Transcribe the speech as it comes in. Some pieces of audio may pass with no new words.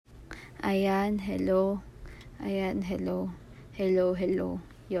Ayan, hello. Ayan, hello. Hello, hello.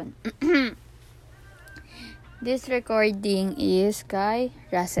 Yun. This recording is kay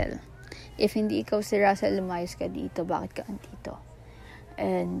Razzle. If hindi ikaw si Razzle, lumayos ka dito. Bakit ka andito?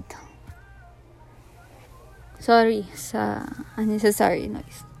 And sorry sa unnecessary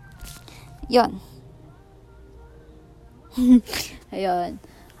noise. Yun. Ayun.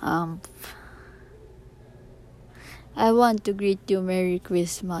 I want to greet you Merry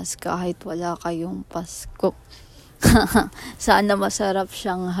Christmas kahit wala kayong Pasko. Sana masarap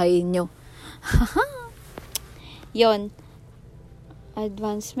Shanghai nyo. Yon.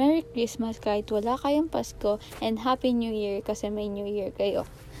 Advance Merry Christmas kahit wala kayong Pasko and Happy New Year kasi may New Year kayo.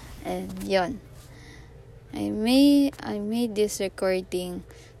 And yon. I made this recording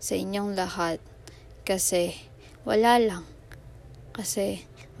sa inyong lahat kasi wala lang. Kasi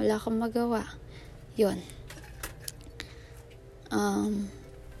wala akong magawa. Yon.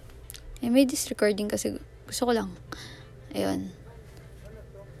 I made this recording kasi gusto ko lang. Ayun.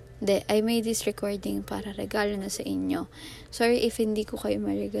 I made this recording para regalo na sa inyo. Sorry if hindi ko kayo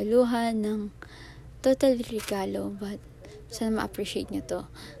maregaluhan ng total regalo, but sana ma-appreciate nyo to.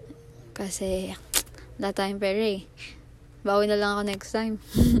 Kasi, wala tayong pera eh. Bawi na lang ako next time.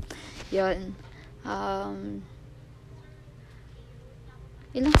 Yun.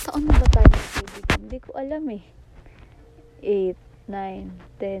 Ilang taon na ba tayo magkaibigan? Hindi ko alam eh. 8, 9,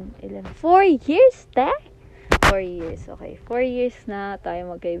 10, 11, 4 years, te? 4 years, okay. 4 years na tayo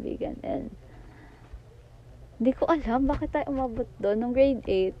magkaibigan. And, hindi ko alam bakit tayo umabot doon nung grade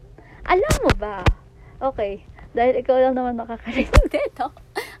 8. Alam mo ba? Okay, dahil ikaw lang naman nakakarinig dito.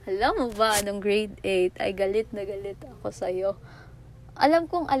 Alam mo ba, nung grade 8, ay galit na galit ako sa'yo. Alam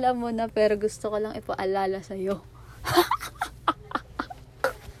kong alam mo na, pero gusto ko lang ipaalala sa'yo.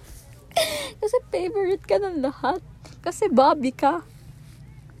 Kasi favorite ka ng lahat. Kasi Bobby ka.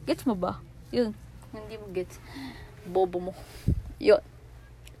 Gets mo ba? Yun. Hindi mo gets. Bobo mo. Yun.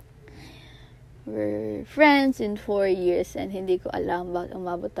 We're friends in 4 years and hindi ko alam bakit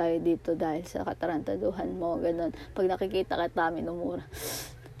umabot tayo dito dahil sa katarantaduhan mo. Ganon. Pag nakikita ka minumura.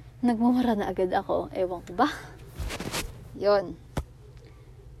 Nagmumura na agad ako. Ewan ko ba? Yun.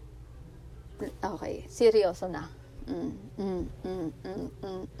 Okay. Seryoso na.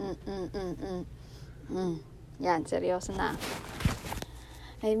 Yan, seryoso na.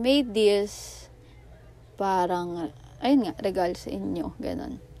 I made this parang, ayun nga, regalo sa inyo,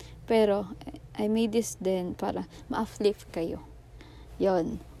 ganon. Pero, I made this din para ma-uplift kayo.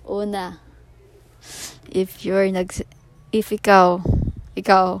 Yon. Una, if ikaw,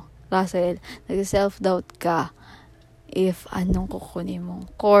 Russell, nag-self-doubt ka, if anong kukunin mong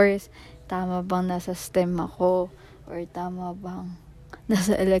course, tama bang nasa STEM ako, or tama bang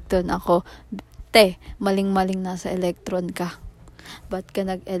nasa electron ako, maling-maling nasa electron ka. Ba't ka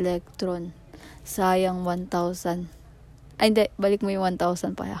nag-electron? Sayang 1,000. Ay, hindi. Balik mo yung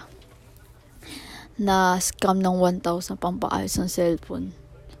 1,000 pa. Na scam ng 1,000 pampaayos ng cellphone.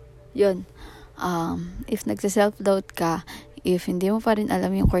 Yun. If nagsa-self-doubt ka, if hindi mo pa rin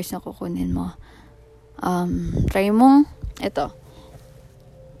alam yung course na kukunin mo, try mong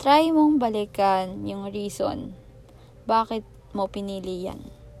balikan yung reason bakit mo pinili yan.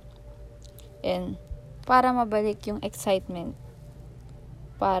 And para mabalik yung excitement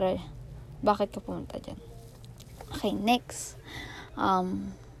para bakit ka pumunta dyan. Okay, next.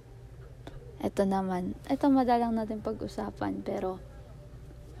 Ito madalang natin pag-usapan, pero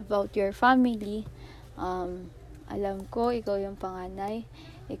about your family. Alam ko, ikaw yung panganay,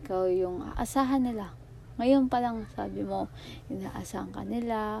 ikaw yung aasahan nila. Ngayon pa lang sabi mo, inaasahan ka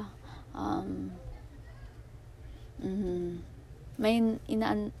nila.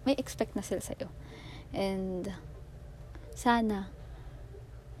 May expect na sila sa'yo. And sana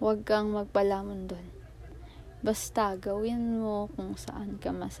wag kang magpalamon doon. Basta gawin mo kung saan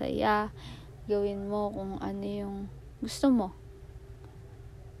ka masaya, gawin mo kung ano yung gusto mo.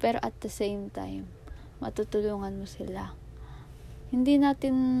 Pero at the same time, matutulungan mo sila. Hindi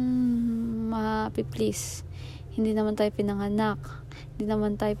natin ma-please. Hindi naman tayo pinanganak. Hindi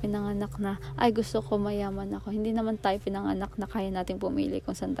naman tayo pinanganak na, ay gusto ko mayaman ako. Hindi naman tayo pinanganak na kaya natin pumili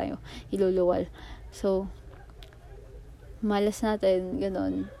kung saan tayo iluluwal. So, malas natin,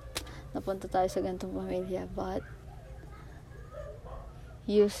 ganon. Napunta tayo sa ganitong pamilya. But,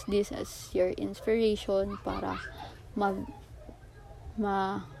 use this as your inspiration para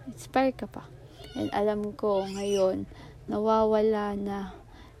ma-inspire ka pa. And alam ko ngayon, nawawala na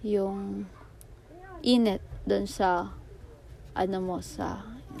yung init doon sa sa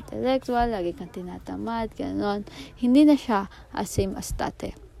intellectual, lagi kang tinatamad, ganon. Hindi na siya as same as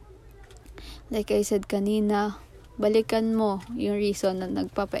dati. Like I said kanina, balikan mo yung reason na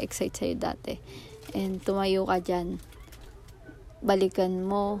nagpapa-excite sa'yo dati. And tumayo ka dyan. Balikan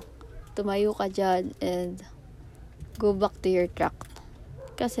mo. Tumayo ka dyan and go back to your track.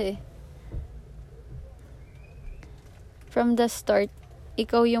 Kasi, from the start,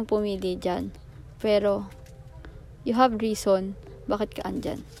 ikaw yung pumili dyan. Pero, you have reason bakit ka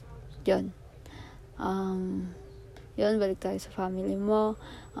andyan. Yun. Yun, balik tayo sa family mo.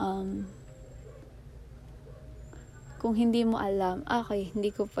 Kung hindi mo alam, okay, hindi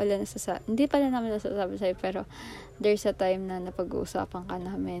pala namin nasasabi sa'yo, pero there's a time na napag-uusapan ka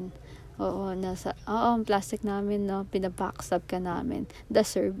namin. Ang plastic namin, no, pinabackstab ka namin.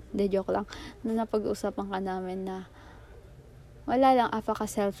 Joke lang. Na napag-uusapan ka namin na wala lang,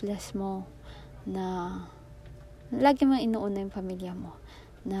 apaka-selfless mo, na lagi mo inuuna yung pamilya mo,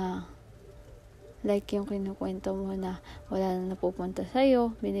 na like yung kinukwento mo na wala nang napupunta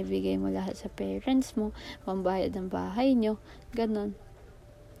sa'yo, binibigay mo lahat sa parents mo, pambayad ng bahay nyo, ganon.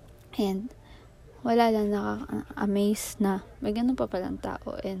 And wala lang nakaka-amaze na may ganun pa palang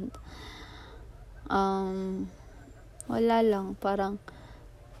tao. And wala lang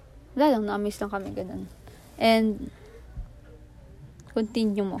na-amaze lang kami ganon. And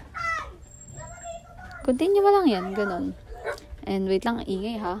continue mo lang yan, ganon. And wait lang,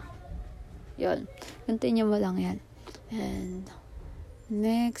 ingay ha. Yun. Continue mo lang yan. And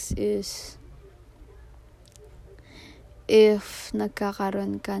next is, if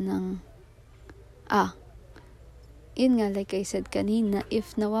nagkakaroon ka ng yun nga, like I said kanina,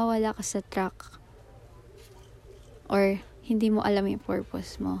 if nawawala ka sa track or hindi mo alam yung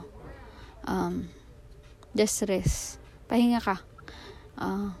purpose mo, just rest. Pahinga ka.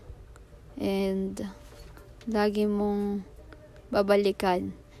 And lagi mong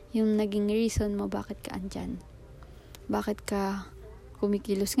babalikan yung naging reason mo bakit ka andyan. Bakit ka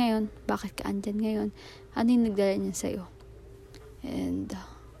kumikilos ngayon? Bakit ka andyan ngayon? Ano yung nagdala niyan sa'yo? And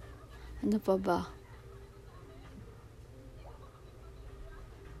ano pa ba?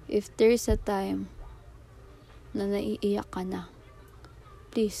 If there's a time na naiiyak ka na,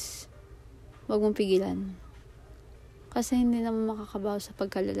 please, wag mong pigilan. Kasi hindi naman makakabaw sa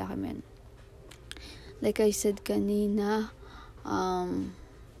pagkalalaki mo yan. Like I said kanina,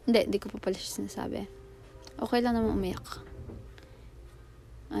 hindi ko pa pala siya sinasabi. Okay lang naman umiyak.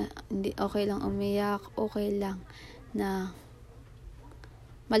 Okay lang umiyak. Okay lang na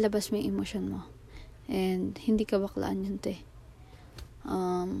malabas mo yung emotion mo. And hindi ka baklaan yun, te.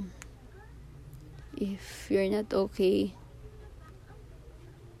 If you're not okay,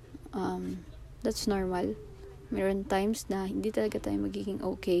 that's normal. Meron times na hindi talaga tayo magiging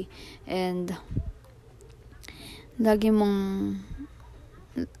okay. And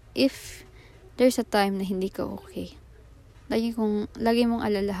if there's a time na hindi ka okay, lagi mong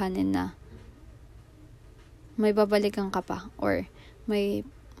alalahanin na may babalikan ka pa or may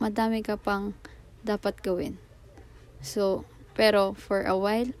madami ka pang dapat gawin. So, pero for a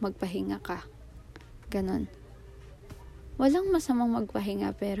while, magpahinga ka. Ganon. Walang masamang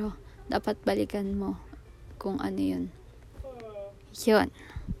magpahinga, pero dapat balikan mo kung ano yun. Yun.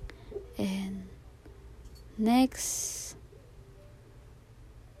 And next,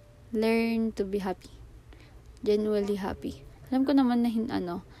 learn to be happy. Genuinely happy. Alam ko naman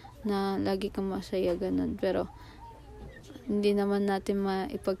na lagi kang masaya ganun, pero hindi naman natin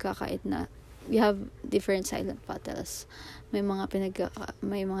maipagkakait na we have different silent battles. May mga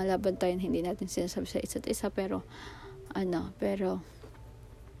laban tayo na hindi natin sinasabi sa isa't isa, pero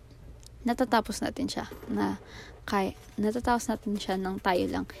natatapos natin siya ng tayo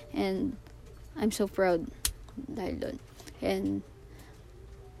lang. And I'm so proud dahil doon. And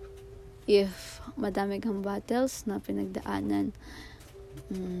if madami kang battles na pinagdaanan,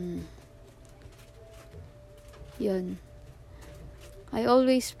 yun. I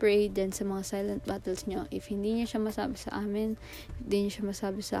always pray din sa mga silent battles nyo. If hindi niya siya masabi sa amin, if hindi niya siya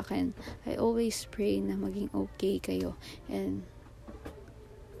masabi sa akin, I always pray na maging okay kayo. And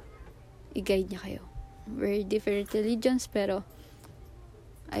i-guide niya kayo. We're different religions, pero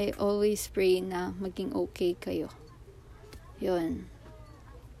I always pray na maging okay kayo. Yun.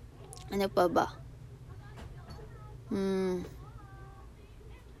 Ano pa ba?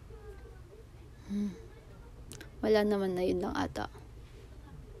 Wala naman na, yun lang ata.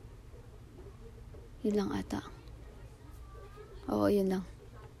 Yun lang ata. Oo, yun lang.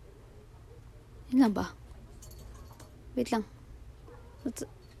 Yun lang ba? Wait lang.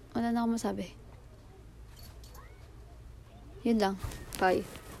 Wala na akong masabi. Yun lang. Bye.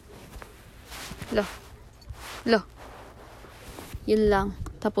 Lo. Yun lang.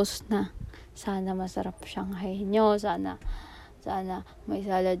 Tapos na. Sana masarap siyang hay nyo. Sana may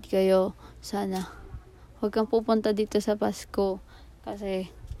salad kayo. Sana huwag kang pupunta dito sa Pasko. Kasi,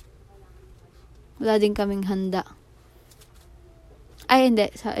 wala din kaming handa. Ay, hindi.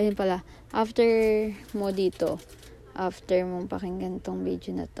 Ayun pala. After mo dito, after mong pakinggan tong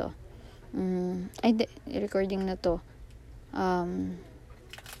video na to, ay, hindi. Recording na to.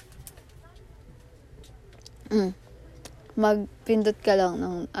 Magpindot ka lang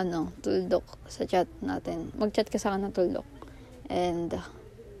ng tuldok sa chat natin. Mag-chat ka sa akin ng tuldok. And,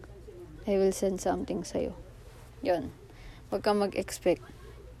 I will send something sa'yo. Yun. Huwag kang mag-expect.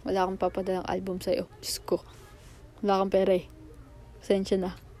 Wala akong papadalang album sa'yo. Diyos ko. Wala kang pera eh. Pasensya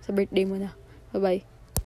na. Sa birthday mo na. Bye-bye.